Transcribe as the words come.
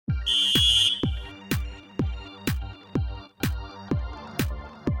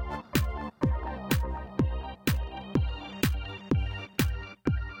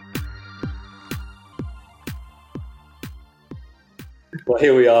Well,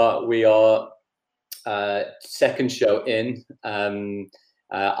 here we are. We are second show in. I'm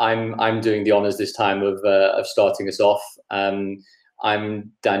doing the honors this time of starting us off.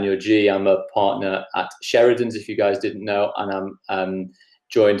 I'm Daniel G. I'm a partner at Sheridan's, if you guys didn't know, and I'm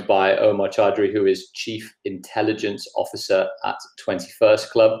joined by Omar Chaudhry, who is Chief Intelligence Officer at 21st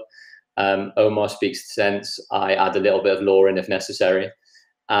Club. Omar speaks sense. I add a little bit of law in if necessary.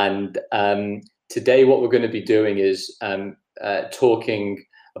 And today what we're going to be doing is talking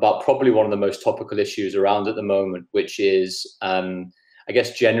about probably one of the most topical issues around at the moment, which is, I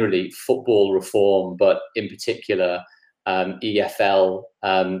guess, generally football reform, but in particular, EFL,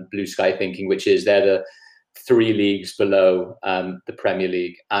 blue sky thinking, which is they're the 3 leagues below the Premier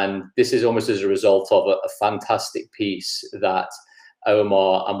League. And this is almost as a result of a fantastic piece that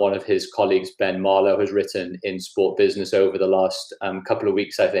Omar and one of his colleagues, Ben Marlow, has written in Sport Business over the last couple of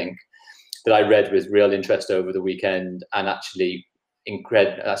weeks, I think, that I read with real interest over the weekend, and actually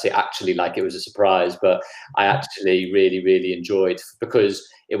I say actually like it was a surprise, but I actually really enjoyed, because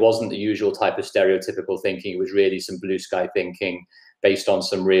it wasn't the usual type of stereotypical thinking. It was really some blue sky thinking based on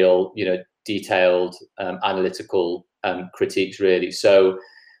some real, detailed analytical critiques, really. So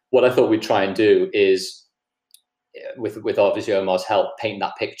what I thought we'd try and do is, with obviously Omar's help, paint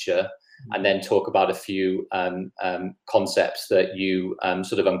that picture and then talk about a few concepts that you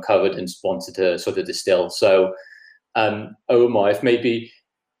sort of uncovered and wanted to sort of distill. So Omar, if maybe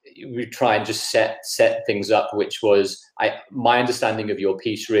we try and just set things up, which was my understanding of your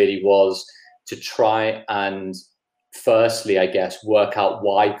piece really was to try and firstly, I guess, work out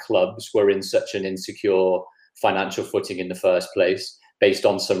why clubs were in such an insecure financial footing in the first place based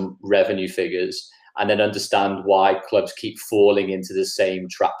on some revenue figures, and then understand why clubs keep falling into the same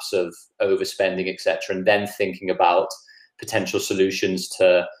traps of overspending, etc., and then thinking about potential solutions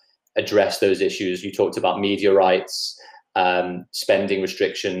to address those issues. You talked about media rights, spending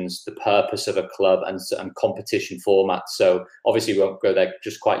restrictions, the purpose of a club, and competition formats. So obviously we won't go there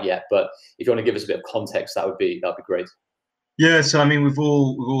just quite yet, but if you want to give us a bit of context, that'd be great. Yeah, so I mean, we've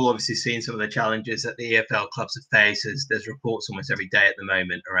all obviously seen some of the challenges that the EFL clubs have faced. There's reports almost every day at the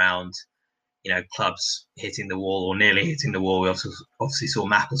moment around, clubs hitting the wall or nearly hitting the wall. We also obviously saw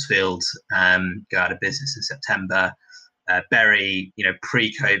Macclesfield go out of business in September. Bury,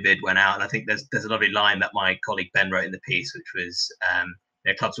 pre-COVID went out, and I think there's a lovely line that my colleague Ben wrote in the piece, which was,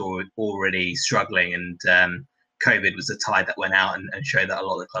 clubs were already struggling, and COVID was the tide that went out and showed that a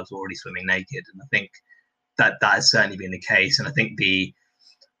lot of the clubs were already swimming naked. And I think that has certainly been the case. And I think the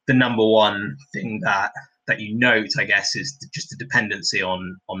number one thing that you note, I guess, is just the dependency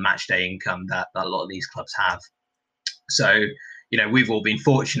on match day income that a lot of these clubs have. So, we've all been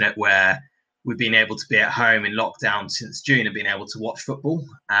fortunate where we've been able to be at home in lockdown since June and been able to watch football.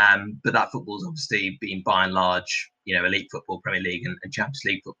 But that football's obviously been by and large, elite football, Premier League and Champions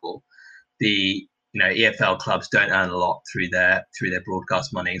League football. The EFL clubs don't earn a lot through their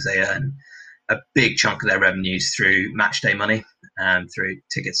broadcast monies. They earn a big chunk of their revenues through match day money, through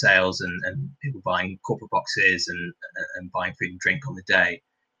ticket sales and people buying corporate boxes and buying food and drink on the day.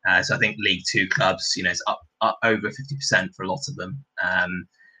 So I think League Two clubs, is up over 50% for a lot of them.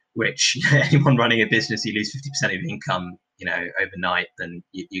 Which anyone running a business, you lose 50% of your income, overnight, then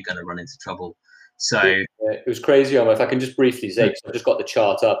you're going to run into trouble. So it was crazy. If I can just briefly say, because I've just got the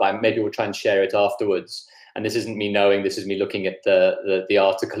chart up, maybe we'll try and share it afterwards. And this isn't me knowing, this is me looking at the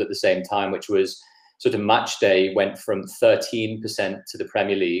article at the same time, which was sort of match day went from 13% to the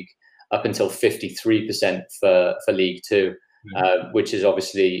Premier League up until 53% for League Two, which is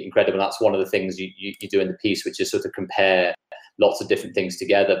obviously incredible. That's one of the things you do in the piece, which is sort of compare lots of different things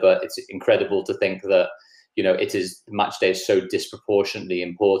together. But it's incredible to think that, match day is so disproportionately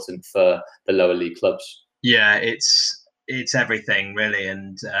important for the lower league clubs. Yeah, it's everything really.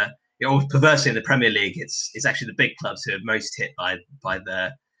 And perversely in the Premier League, it's actually the big clubs who are most hit by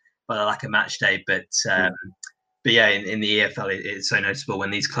the lack of match day. But yeah, in the EFL, it's so noticeable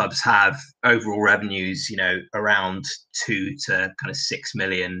when these clubs have overall revenues, around 2 to kind of 6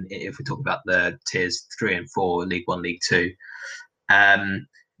 million, if we talk about the tiers 3 and 4, League One, League Two.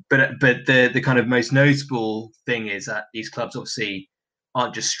 But the kind of most notable thing is that these clubs obviously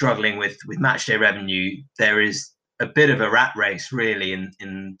aren't just struggling with match day revenue. There is a bit of a rat race really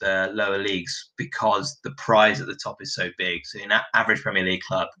in the lower leagues, because the prize at the top is so big. So an average Premier League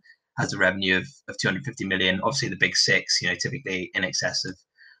club has a revenue of 250 million. Obviously the big six, typically in excess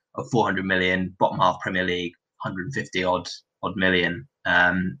of 400 million. Bottom half Premier League, 150 odd million.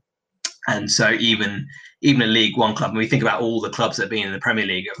 And so even a League One club, when we think about all the clubs that have been in the Premier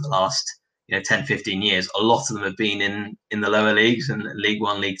League over the last 10, 15 years, a lot of them have been in the lower leagues and League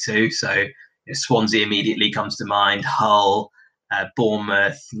One, League Two. So Swansea immediately comes to mind, Hull,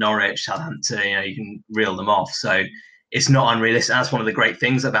 Bournemouth, Norwich, Southampton. You can reel them off. So it's not unrealistic. That's one of the great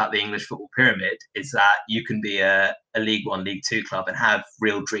things about the English football pyramid, is that you can be a League One, League Two club and have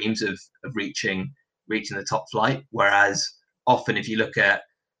real dreams of reaching the top flight. Whereas often, if you look at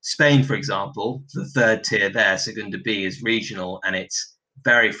Spain, for example, the third tier there, Segunda B, is regional, and it's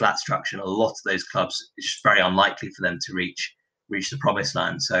very flat structure. And a lot of those clubs, it's just very unlikely for them to reach the promised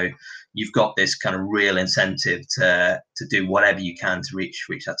land. So you've got this kind of real incentive to do whatever you can to reach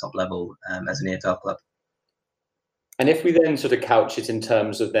that top level as an EFL club. And if we then sort of couch it in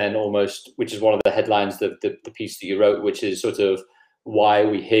terms of then almost, which is one of the headlines, the piece that you wrote, which is sort of why are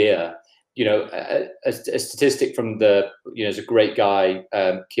we here? A statistic from there's a great guy,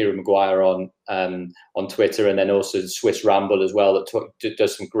 Kieran Maguire on Twitter, and then also Swiss Ramble as well, that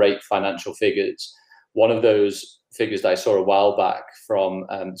does some great financial figures. One of those figures that I saw a while back from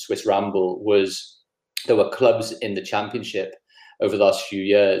Swiss Ramble was there were clubs in the Championship over the last few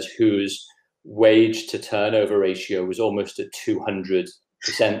years whose wage to turnover ratio was almost at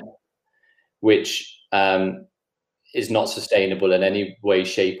 200%, which is not sustainable in any way,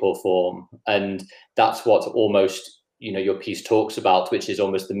 shape or form. And that's what almost, your piece talks about, which is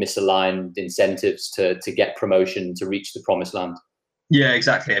almost the misaligned incentives to get promotion, to reach the promised land. Yeah,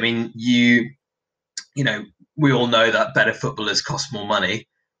 exactly. I mean, we all know that better footballers cost more money.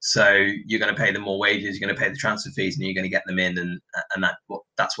 So you're going to pay them more wages, you're going to pay the transfer fees, and you're going to get them in, and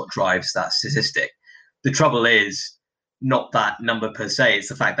that's what drives that statistic. The trouble is not that number per se; it's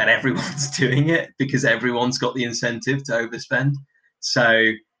the fact that everyone's doing it because everyone's got the incentive to overspend.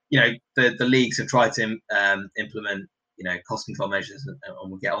 So the leagues have tried to implement cost control measures, and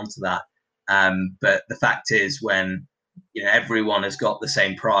we'll get onto that. But the fact is, when everyone has got the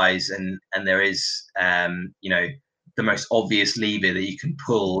same prize, and there is the most obvious lever that you can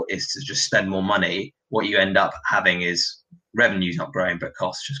pull is to just spend more money, what you end up having is revenues not growing, but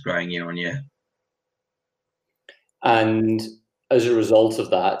costs just growing year on year. And as a result of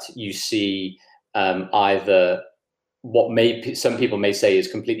that, you see either what some people may say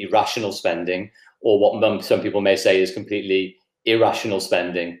is completely rational spending, or what some people may say is completely irrational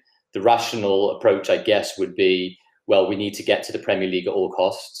spending. The rational approach, I guess, would be, well, we need to get to the Premier League at all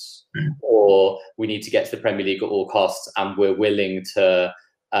costs. Or we need to get to the Premier League at all costs, and we're willing to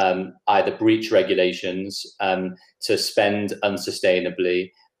either breach regulations, to spend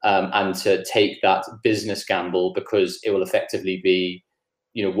unsustainably, and to take that business gamble because it will effectively be,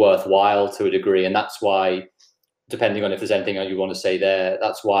 worthwhile to a degree. And that's why, depending on if there's anything you want to say there,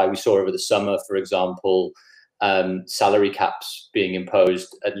 that's why we saw over the summer, for example, salary caps being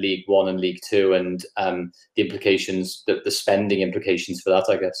imposed at League One and League Two, and the implications, the spending implications for that,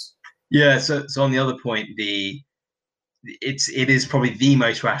 I guess. Yeah. So on the other point, it is probably the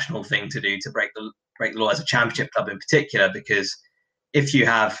most rational thing to do to break the law as a Championship club in particular, because if you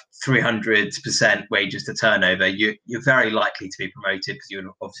have 300% wages to turnover, you're very likely to be promoted because you've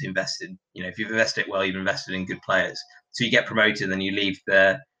obviously invested. If you've invested well, you've invested in good players, so you get promoted, and you leave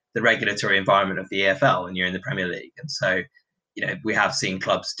the regulatory environment of the EFL and you're in the Premier League. And so, we have seen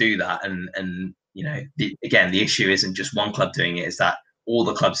clubs do that. And again, the issue isn't just one club doing it, is that all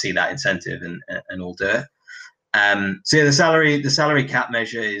the clubs see that incentive and all do it. So yeah, the salary cap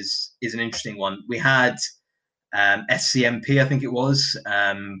measure is an interesting one. We had SCMP, I think it was,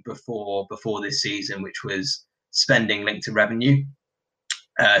 before this season, which was spending linked to revenue.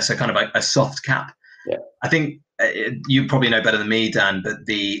 So kind of a soft cap. Yeah. I think you probably know better than me, Dan, but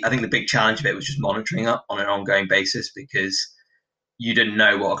I think the big challenge of it was just monitoring it on an ongoing basis, because you didn't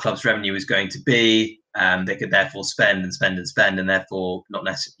know what a club's revenue was going to be. They could therefore spend and spend and spend, and therefore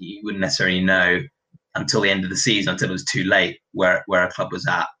you wouldn't necessarily know until the end of the season, until it was too late, where a club was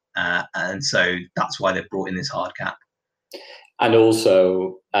at. And so that's why they've brought in this hard cap. And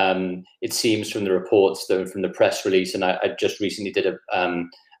also, it seems from the reports, though, from the press release, and I just recently did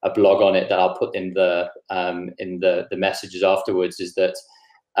a blog on it that I'll put in the messages afterwards, is that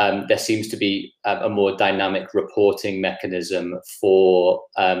there seems to be a more dynamic reporting mechanism for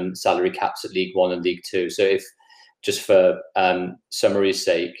salary caps at League One and League Two. So if, just for summary's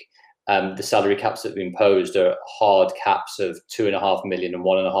sake, the salary caps that have been imposed are hard caps of 2.5 million and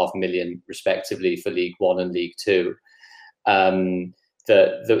 1.5 million respectively for League One and League Two.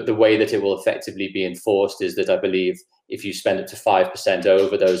 The way that it will effectively be enforced is that I believe if you spend up to 5%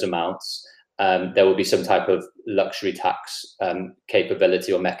 over those amounts, there will be some type of luxury tax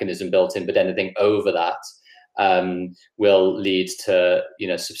capability or mechanism built in, but anything over that will lead to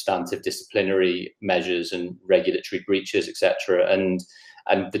substantive disciplinary measures and regulatory breaches, etc. And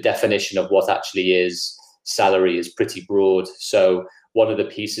the definition of what actually is salary is pretty broad. So one of the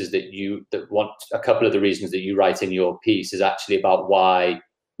pieces a couple of the reasons that you write in your piece is actually about why,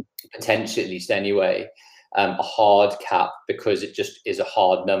 potentially, at least anyway, a hard cap, because it just is a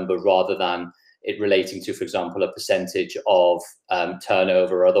hard number rather than it relating to, for example, a percentage of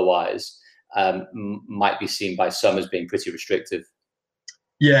turnover or otherwise, might be seen by some as being pretty restrictive.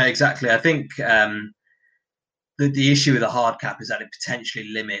 Yeah, exactly. I think the issue with a hard cap is that it potentially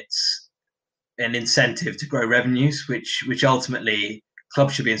limits an incentive to grow revenues, which ultimately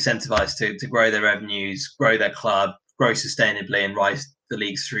clubs should be incentivized to grow their revenues, grow their club, grow sustainably, and rise the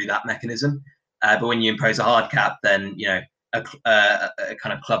leagues through that mechanism. But when you impose a hard cap, then a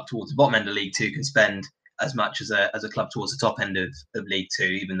kind of club towards the bottom end of League Two can spend as much as a club towards the top end of League Two,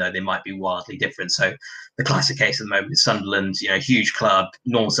 even though they might be wildly different. So the classic case at the moment is Sunderland, huge club,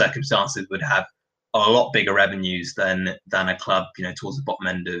 normal circumstances would have a lot bigger revenues than a club, towards the bottom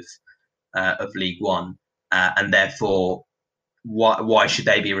end of League One, and therefore, why should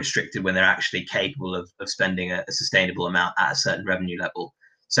they be restricted when they're actually capable of spending a sustainable amount at a certain revenue level?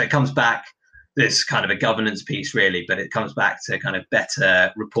 So it comes back, this kind of a governance piece really, but it comes back to kind of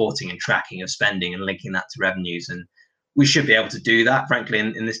better reporting and tracking of spending and linking that to revenues. And we should be able to do that, frankly,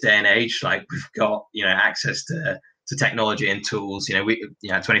 in this day and age. Like, we've got access to technology and tools.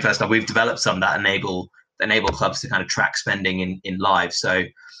 21st Club, we've developed some that enable clubs to kind of track spending in live. So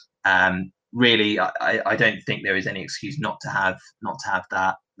really, I don't think there is any excuse not to have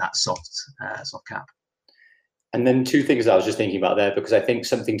that soft cap. And then two things I was just thinking about there, because I think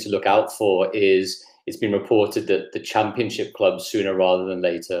something to look out for is, it's been reported that the Championship clubs, sooner rather than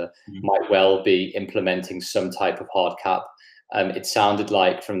later, might well be implementing some type of hard cap. It sounded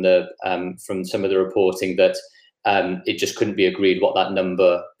like from some of the reporting that it just couldn't be agreed what that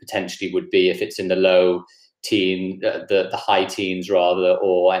number potentially would be, if it's in the low the high teens rather,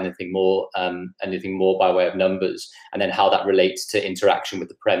 or anything more by way of numbers, and then how that relates to interaction with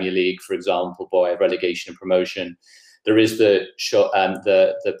the Premier League, for example, by way of relegation and promotion. There is the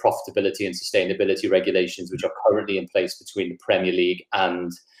profitability and sustainability regulations, which are currently in place between the Premier League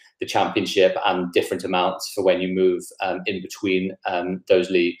and the Championship, and different amounts for when you move in between those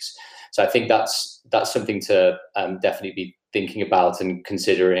leagues. So I think that's something to definitely be thinking about and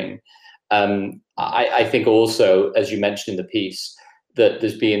considering. I think also, as you mentioned in the piece, that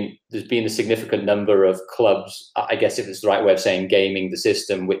there's been a significant number of clubs, I guess if it's the right way of saying, gaming the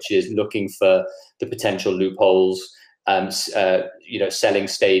system, which is looking for the potential loopholes, selling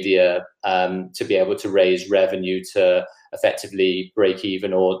stadia to be able to raise revenue to effectively break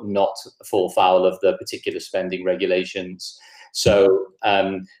even or not fall foul of the particular spending regulations. So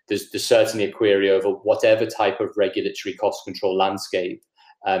there's certainly a query over whatever type of regulatory cost control landscape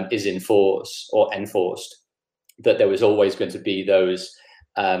is in force or enforced, that there was always going to be those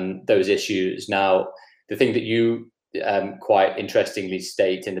issues. Now, the thing that you quite interestingly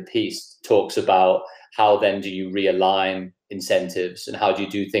state in the piece talks about how then do you realign incentives, and how do you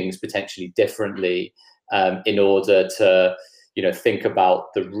do things potentially differently in order to think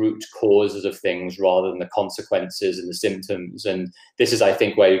about the root causes of things rather than the consequences and the symptoms. And this is, I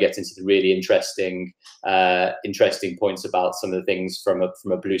think, where you get into the really interesting points about some of the things from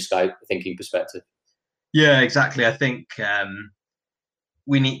a blue sky thinking perspective. Yeah, exactly. I think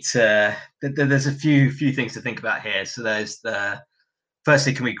we need to. There's a few things to think about here. So there's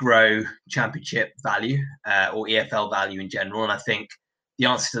firstly, can we grow Championship value or EFL value in general? And I think the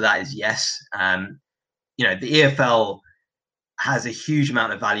answer to that is yes. The EFL has a huge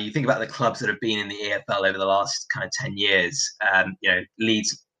amount of value. You think about the clubs that have been in the EFL over the last kind of 10 years.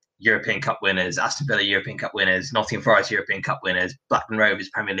 Leeds European Cup winners, Aston Villa European Cup winners, Nottingham Forest European Cup winners, Blackburn Rovers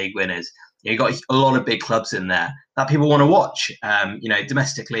Premier League winners. You've got a lot of big clubs in there that people want to watch,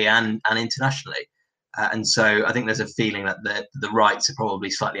 domestically and internationally. And so I think there's a feeling that the rights are probably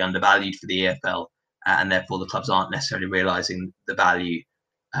slightly undervalued for the EFL, and therefore the clubs aren't necessarily realising the value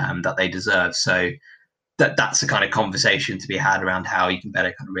that they deserve. So that's a kind of conversation to be had around how you can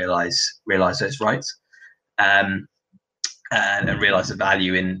better kind of realise those rights, and realise the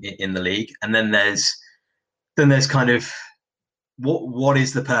value in the league. And then there's kind of what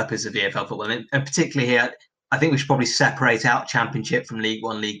is the purpose of EFL football, and particularly here, I think we should probably separate out Championship from League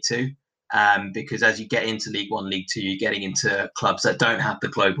One, League Two. Because as you get into League One, League Two, you're getting into clubs that don't have the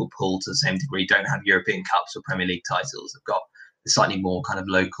global pull to the same degree, don't have European Cups or Premier League titles. They've got a slightly more kind of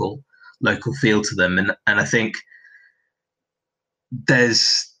local feel to them. And I think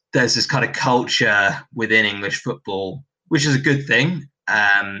there's this kind of culture within English football, which is a good thing,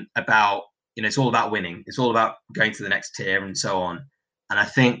 about, it's all about winning. It's all about going to the next tier and so on. And I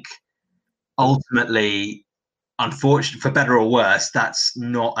think ultimately, unfortunately, for better or worse, that's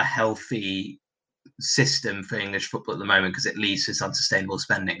not a healthy system for English football at the moment because it leads to this unsustainable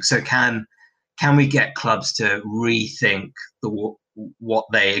spending. So can we get clubs to rethink what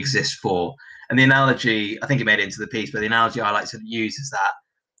they exist for? And the analogy, I think it made it into the piece, but the analogy I like to use is that,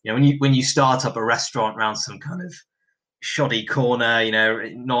 you know, when you start up a restaurant around some kind of shoddy corner, you know,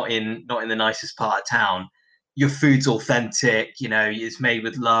 not in the nicest part of town, your food's authentic, you know, it's made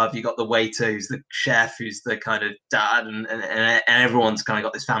with love. You got the waiter who's the chef, who's the kind of dad, and everyone's kind of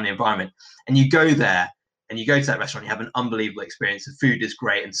got this family environment. And you go there and you go to that restaurant, you have an unbelievable experience. The food is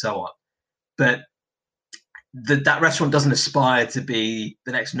great and so on. But that restaurant doesn't aspire to be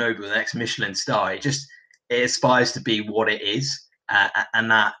the next Nobel, the next Michelin star. It aspires to be what it is.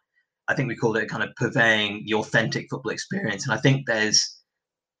 And that, I think we call it kind of purveying the authentic football experience. And I think there's,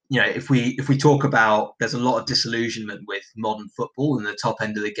 you know, if we talk about there's a lot of disillusionment with modern football in the top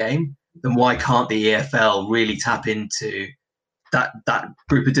end of the game, then why can't the EFL really tap into that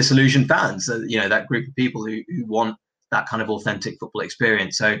group of disillusioned fans, you know, that group of people who want that kind of authentic football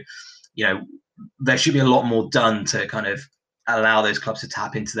experience? So, you know, there should be a lot more done to kind of allow those clubs to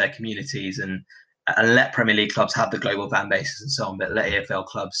tap into their communities and let Premier League clubs have the global fan bases and so on, but let EFL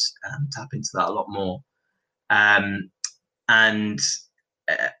clubs tap into that a lot more. And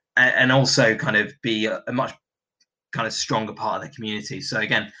also kind of be a much kind of stronger part of the community. So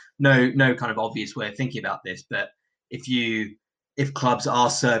again, no kind of obvious way of thinking about this, but if clubs are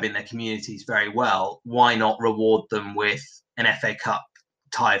serving their communities very well, why not reward them with an FA Cup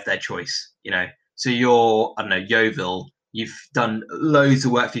tie of their choice? You know, so you're, I don't know, Yeovil, you've done loads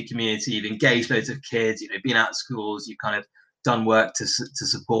of work for your community, you've engaged loads of kids, you know, been out of schools, you've kind of done work to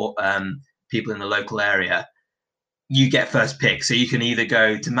support people in the local area. You get first pick, so you can either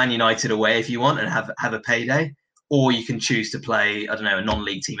go to Man United away if you want and have a payday, or you can choose to play, I don't know, a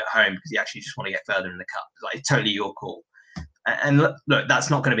non-league team at home because you actually just want to get further in the cup. Like, it's totally your call. And look, that's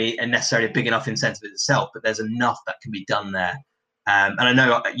not going to be necessarily a big enough incentive in itself, but there's enough that can be done there. And I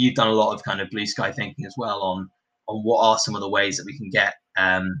know you've done a lot of kind of blue sky thinking as well on what are some of the ways that we can get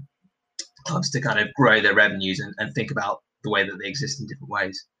clubs to kind of grow their revenues and think about the way that they exist in different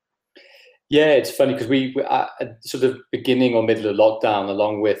ways. Yeah, it's funny because we sort of beginning or middle of lockdown,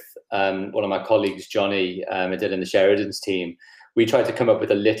 along with one of my colleagues, Johnny, I did in the Sheridan's team, we tried to come up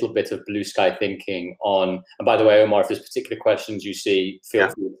with a little bit of blue sky thinking on, and by the way, Omar, if there's particular questions you see, feel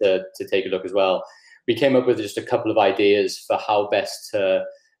free to take a look as well. We came up with just a couple of ideas for how best to,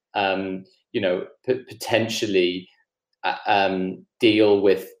 you know, potentially deal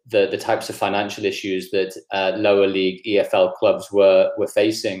with the types of financial issues that lower league EFL clubs were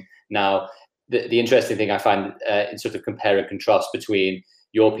facing. Now, the interesting thing I find in sort of compare and contrast between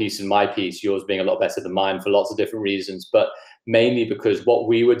your piece and my piece, yours being a lot better than mine for lots of different reasons, but mainly because what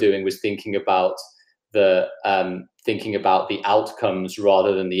we were doing was thinking about the outcomes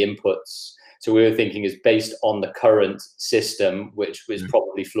rather than the inputs. So we were thinking is based on the current system, which was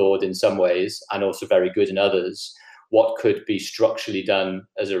probably flawed in some ways and also very good in others, what could be structurally done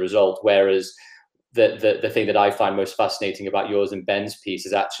as a result. Whereas the thing that I find most fascinating about yours and Ben's piece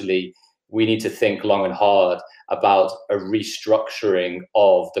is actually we need to think long and hard about a restructuring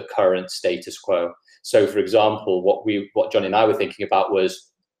of the current status quo. So, for example, what Johnny and I were thinking about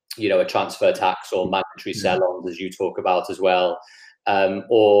was, you know, a transfer tax or mandatory sell-ons, as you talk about as well,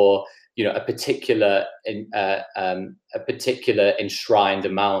 or, you know, a particular enshrined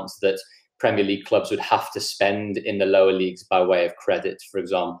amount that Premier League clubs would have to spend in the lower leagues by way of credit, for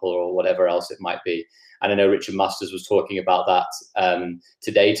example, or whatever else it might be. And I know Richard Masters was talking about that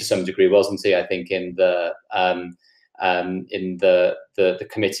today to some degree, wasn't he? I think in the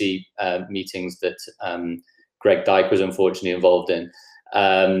committee meetings that Greg Dyke was unfortunately involved in.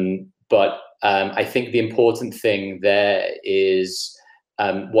 But I think the important thing there is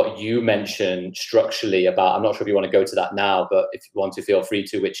what you mentioned structurally about, I'm not sure if you want to go to that now, but if you want to, feel free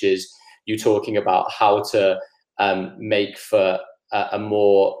to, which is you talking about how to make for a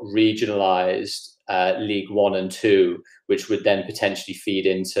more regionalized League 1 and 2, which would then potentially feed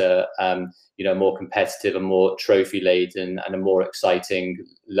into you know, more competitive and more trophy laden and a more exciting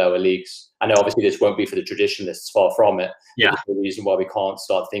lower leagues. I know obviously this won't be for the traditionalists, far from it. Yeah. The reason why we can't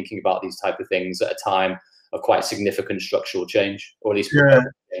start thinking about these type of things at a time of quite significant structural change, or at least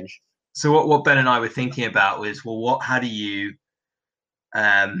change. So what Ben and I were thinking about was, well, how do you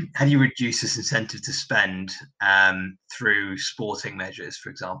reduce this incentive to spend through sporting measures, for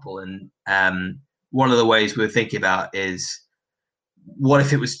example? And one of the ways we were thinking about is, what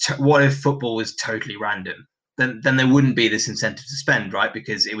if football was totally random? Then there wouldn't be this incentive to spend, right?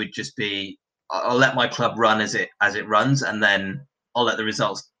 Because it would just be, I'll let my club run as it runs, and then I'll let the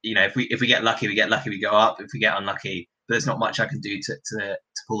results, you know, if we get lucky, we get lucky, we go up. If we get unlucky, there's not much I can do to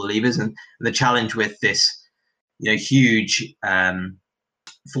pull the levers. And the challenge with this, huge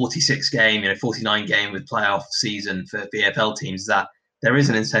 46 game, 49 game with playoff season for VFL teams, that there is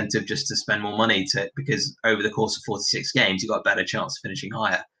an incentive just to spend more money because over the course of 46 games, you've got a better chance of finishing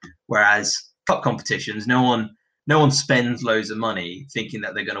higher. Whereas cup competitions, no one spends loads of money thinking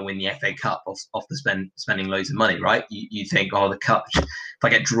that they're going to win the FA Cup off the spending loads of money, right? You think, oh, the cup, if I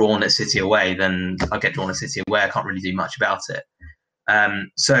get drawn at City away, then I'll get drawn at City away. I can't really do much about it.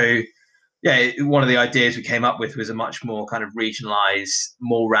 So yeah, one of the ideas we came up with was a much more kind of regionalized,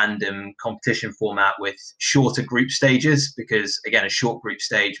 more random competition format with shorter group stages, because again, a short group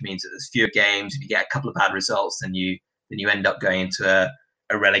stage means that there's fewer games. If you get a couple of bad results, then you end up going into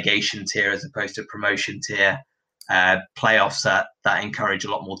a relegation tier as opposed to a promotion tier. Playoffs that encourage a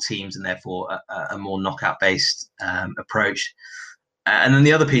lot more teams and therefore a more knockout based approach. And then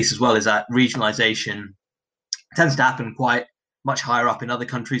the other piece as well is that regionalization tends to happen quite much higher up in other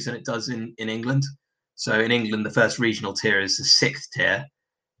countries than it does in England. So in England, the first regional tier is the 6th tier.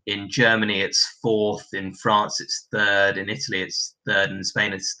 In Germany, it's 4th. In France, it's 3rd. In Italy, it's 3rd. In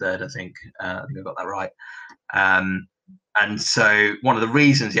Spain, it's 3rd, I think. I got that right. And so one of the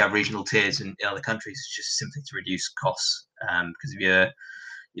reasons you have regional tiers in other countries is just simply to reduce costs. Because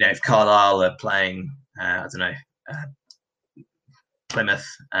if Carlisle are playing, Plymouth,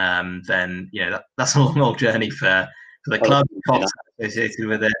 then that's a long old journey for the club, costs associated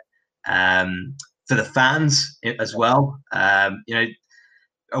with it, for the fans as well.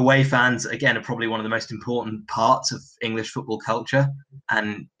 Away fans again are probably one of the most important parts of English football culture,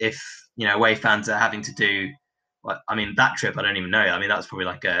 and if away fans are having to do, that trip, I don't even know. I mean, that's probably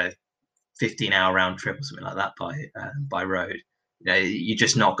like a 15-hour round trip or something like that by road. You're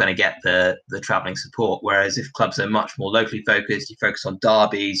just not going to get the travelling support. Whereas if clubs are much more locally focused, you focus on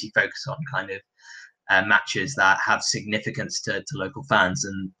derbies, you focus on kind of matches that have significance to local fans,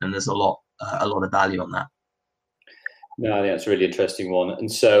 and there's a lot of value on that. No, I think that's a really interesting one.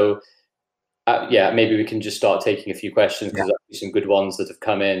 And so, maybe we can just start taking a few questions, because there's some good ones that have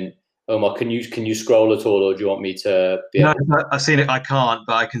come in. Omar, can you scroll at all, or do you want me to? No, I've seen it. I can't,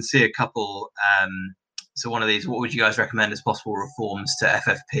 but I can see a couple. So one of these, what would you guys recommend as possible reforms to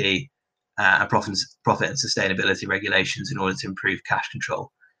FFP and profit and sustainability regulations in order to improve cash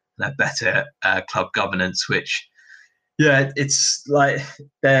control and better club governance? Which, it's like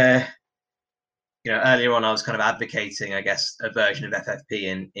earlier on I was kind of advocating, I guess, a version of FFP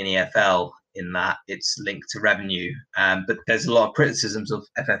in EFL, in that it's linked to revenue. But there's a lot of criticisms of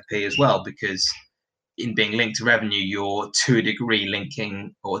FFP as well, because in being linked to revenue, you're to a degree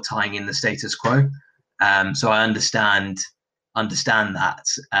linking or tying in the status quo. So I understand that.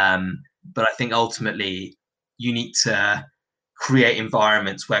 But I think ultimately you need to create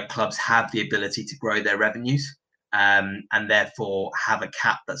environments where clubs have the ability to grow their revenues, and therefore have a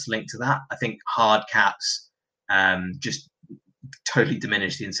cap that's linked to that. I think hard caps just totally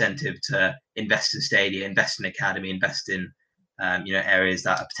diminish the incentive to invest in stadia, invest in academy, invest in areas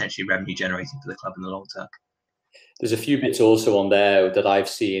that are potentially revenue generating for the club in the long term. There's a few bits also on there that I've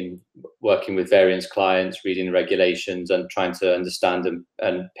seen working with various clients, reading the regulations and trying to understand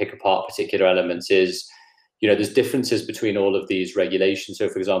and pick apart particular elements. Is there's differences between all of these regulations. So,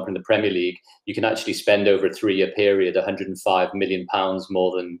 for example, in the Premier League, you can actually spend over a 3-year period £105 million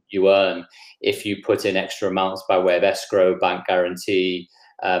more than you earn if you put in extra amounts by way of escrow, bank guarantee,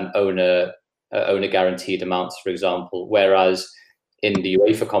 owner guaranteed amounts, for example. Whereas in the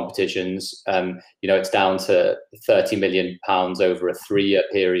UEFA competitions, it's down to £30 million over a 3-year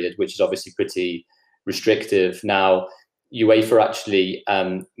period, which is obviously pretty restrictive. Now, UEFA actually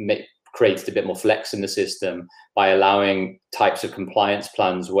created a bit more flex in the system by allowing types of compliance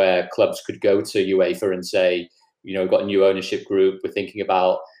plans where clubs could go to UEFA and say, we've got a new ownership group, we're thinking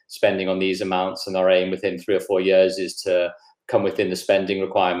about spending on these amounts, and our aim within 3 or 4 years is to come within the spending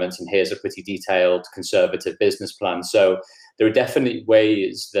requirements, and here's a pretty detailed conservative business plan. So there are definitely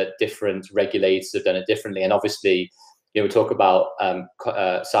ways that different regulators have done it differently. And obviously, we talk about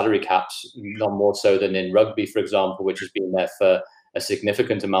salary caps, not more so than in rugby, for example, which has been there for a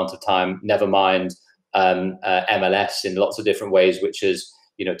significant amount of time, never mind MLS in lots of different ways, which is,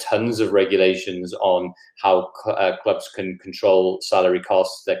 tons of regulations on how clubs can control salary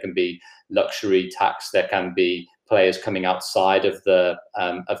costs. There can be luxury tax, there can be players coming outside of the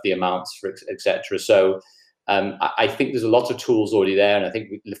amounts, etc. So I think there's a lot of tools already there, and I think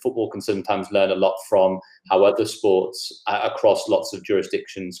football can sometimes learn a lot from how other sports across lots of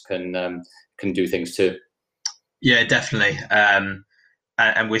jurisdictions can do things too. Yeah, definitely.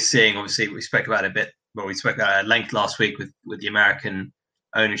 And we're seeing, obviously, we spoke about it a bit. Well, we spoke at length last week with the American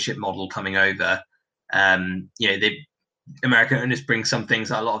ownership model coming over. American owners bring some things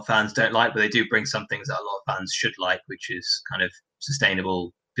that a lot of fans don't like, but they do bring some things that a lot of fans should like, which is kind of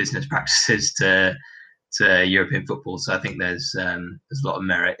sustainable business practices to European football. So I think there's a lot of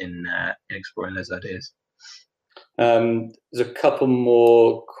merit in exploring those ideas. There's a couple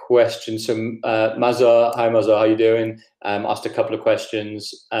more questions. So Mazar, hi Mazar, how are you doing? Asked a couple of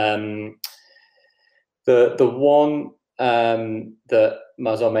questions. The one that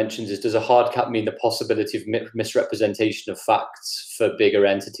Mazar mentions is, does a hard cap mean the possibility of misrepresentation of facts for bigger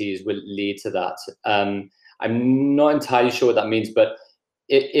entities will lead to that? I'm not entirely sure what that means, but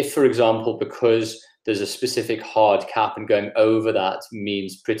if for example, because there's a specific hard cap and going over that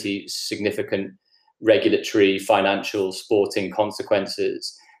means pretty significant regulatory, financial, sporting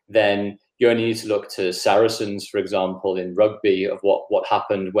consequences, then you only need to look to Saracens, for example, in rugby, of what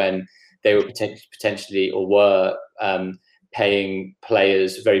happened when they were potentially or were paying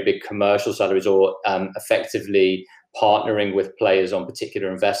players very big commercial salaries, or effectively partnering with players on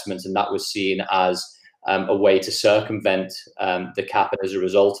particular investments, and that was seen as a way to circumvent the cap. And as a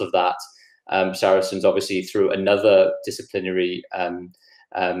result of that, Saracens, obviously through another disciplinary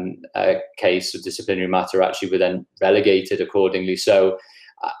case of disciplinary matter, actually were then relegated accordingly. So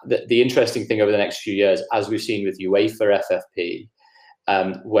the interesting thing over the next few years, as we've seen with UEFA FFP,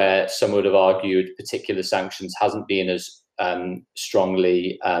 where some would have argued particular sanctions hasn't been as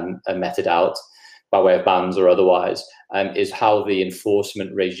strongly meted out by way of bans or otherwise, is how the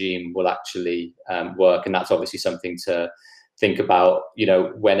enforcement regime will actually work. And that's obviously something to think about. You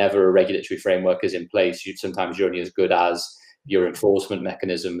know, whenever a regulatory framework is in place, sometimes you're only as good as your enforcement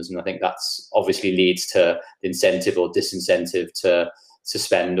mechanisms. And I think that's obviously leads to incentive or disincentive to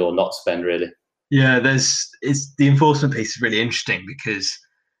spend or not spend, really. Yeah, the enforcement piece is really interesting, because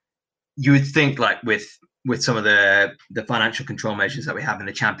you would think, like with some of the financial control measures that we have in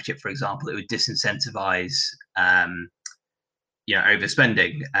the Championship, for example, it would disincentivize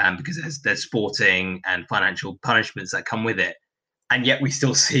overspending, because there's sporting and financial punishments that come with it, and yet we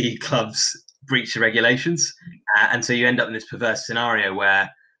still see clubs breach the regulations, and so you end up in this perverse scenario where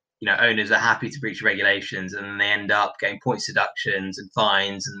owners are happy to breach regulations, and then they end up getting points deductions and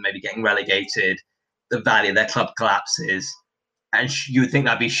fines and maybe getting relegated. The value of their club collapses, and you would think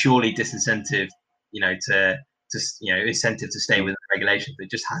that'd be surely disincentive, incentive to stay within the regulations, but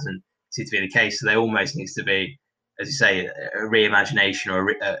it just hasn't seemed to be the case. So there almost needs to be, as you say, a reimagination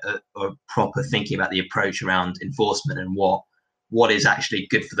or proper thinking about the approach around enforcement and what is actually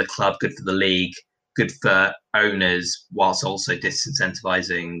good for the club, good for the league, good for owners, whilst also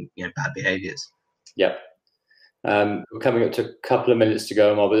disincentivizing bad behaviours. Yep. We're coming up to a couple of minutes to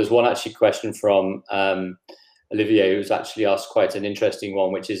go, Omar, but there's one actually question from Olivier, who's actually asked quite an interesting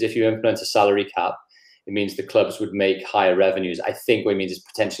one, which is, if you implement a salary cap, it means the clubs would make higher revenues. I think what it means is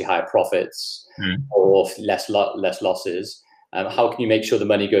potentially higher profits or less losses. How can you make sure the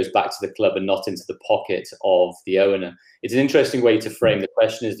money goes back to the club and not into the pocket of the owner? It's an interesting way to frame the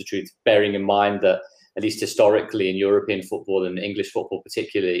question, is the truth, bearing in mind that, at least historically in European football and English football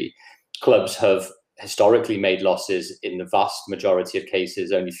particularly, clubs have historically made losses in the vast majority of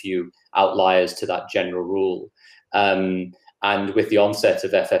cases, only few outliers to that general rule. And with the onset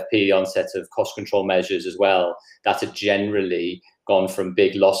of FFP, the onset of cost control measures as well, that had generally gone from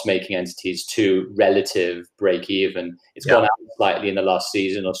big loss-making entities to relative break-even. It's gone out slightly in the last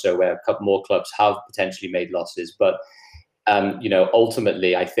season or so, where a couple more clubs have potentially made losses. But,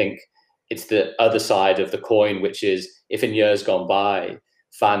 ultimately, I think it's the other side of the coin, which is, if in years gone by,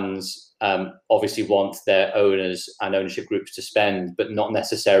 fans obviously want their owners and ownership groups to spend, but not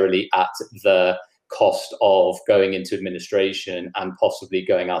necessarily at the cost of going into administration and possibly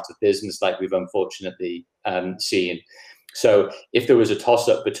going out of business, like we've unfortunately seen. So if there was a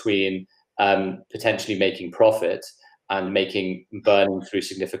toss-up between potentially making profit and burning through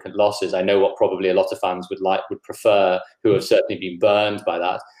significant losses, I know what probably a lot of fans would prefer, who have certainly been burned by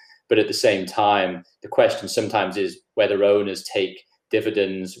that. But at the same time, the question sometimes is whether owners take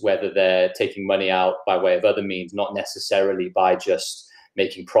dividends, whether they're taking money out by way of other means, not necessarily by just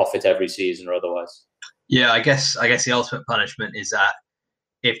making profit every season or otherwise. Yeah, I guess the ultimate punishment is that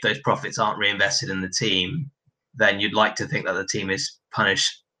if those profits aren't reinvested in the team, then you'd like to think that the team is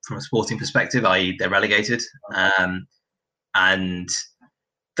punished from a sporting perspective, i.e. they're relegated. And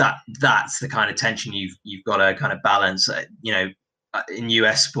that's the kind of tension you've got to kind of balance. In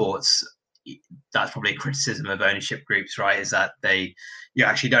US sports, that's probably a criticism of ownership groups, right? Is that you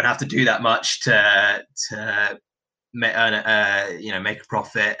actually don't have to do that much to make a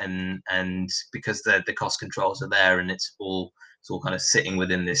profit, and because the cost controls are there, and it's all kind of sitting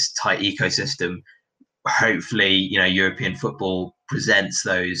within this tight ecosystem. Hopefully, European football presents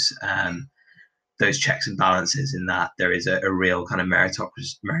those those checks and balances, in that there is a real kind of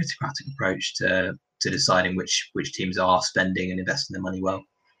meritocratic approach to deciding which teams are spending and investing their money well.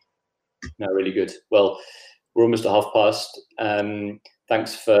 No, really good. Well, we're almost at 30:30.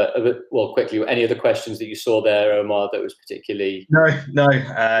 Thanks for quickly. Any other questions that you saw there, Omar, that was particularly? No,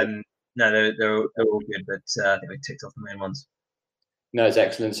 they're all good, but I think we ticked off the main ones. No, it's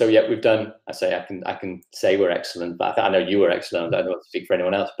excellent. So yeah, we've done. I can say we're excellent, but I know you were excellent. I don't want to speak for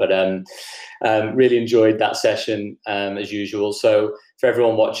anyone else, but really enjoyed that session as usual. So for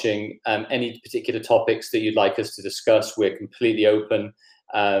everyone watching, any particular topics that you'd like us to discuss, we're completely open.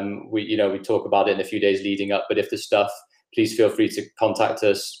 We talk about it in a few days leading up, but if there's stuff, please feel free to contact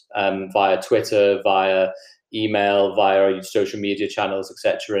us via Twitter, via email, via our social media channels,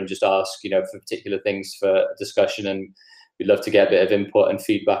 etc., and just ask, for particular things for discussion. And we'd love to get a bit of input and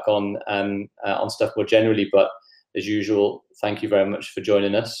feedback on stuff more generally. But as usual, thank you very much for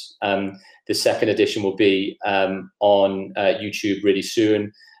joining us. The second edition will be on YouTube really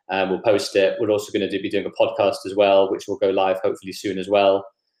soon. We'll post it. We're also going to be doing a podcast as well, which will go live hopefully soon as well.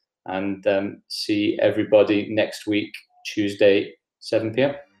 And see everybody next week, Tuesday, 7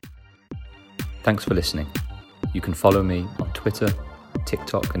 p.m. Thanks for listening. You can follow me on Twitter,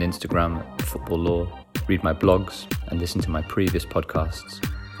 TikTok and Instagram at Football Law, read my blogs and listen to my previous podcasts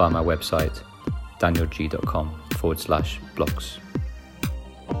via my website, danielg.com/blogs.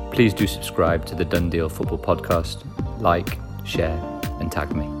 Please do subscribe to the Done Deal Football Podcast, like, share and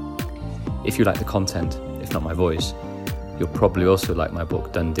tag me. If you like the content, if not my voice, you'll probably also like my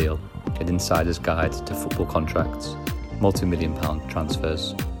book Done Deal, an insider's guide to football contracts, multi-million-pound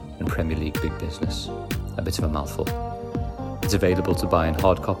transfers and Premier League big business. A bit of a mouthful. It's available to buy in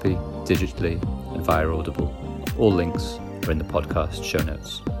hard copy, digitally and via Audible. All links are in the podcast show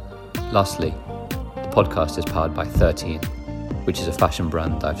notes. Lastly, the podcast is powered by 13, which is a fashion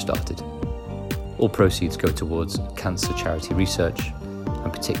brand I've started. All proceeds go towards cancer charity research,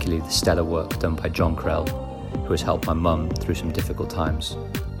 and particularly the stellar work done by John Krell, who has helped my mum through some difficult times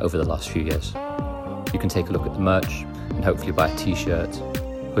over the last few years. You can take a look at the merch and hopefully buy a t-shirt,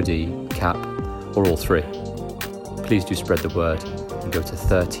 hoodie, cap, or all three. Please do spread the word and go to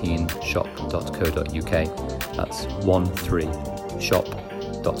 13shop.co.uk. That's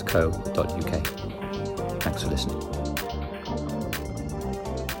 13shop.co.uk. Thanks for listening.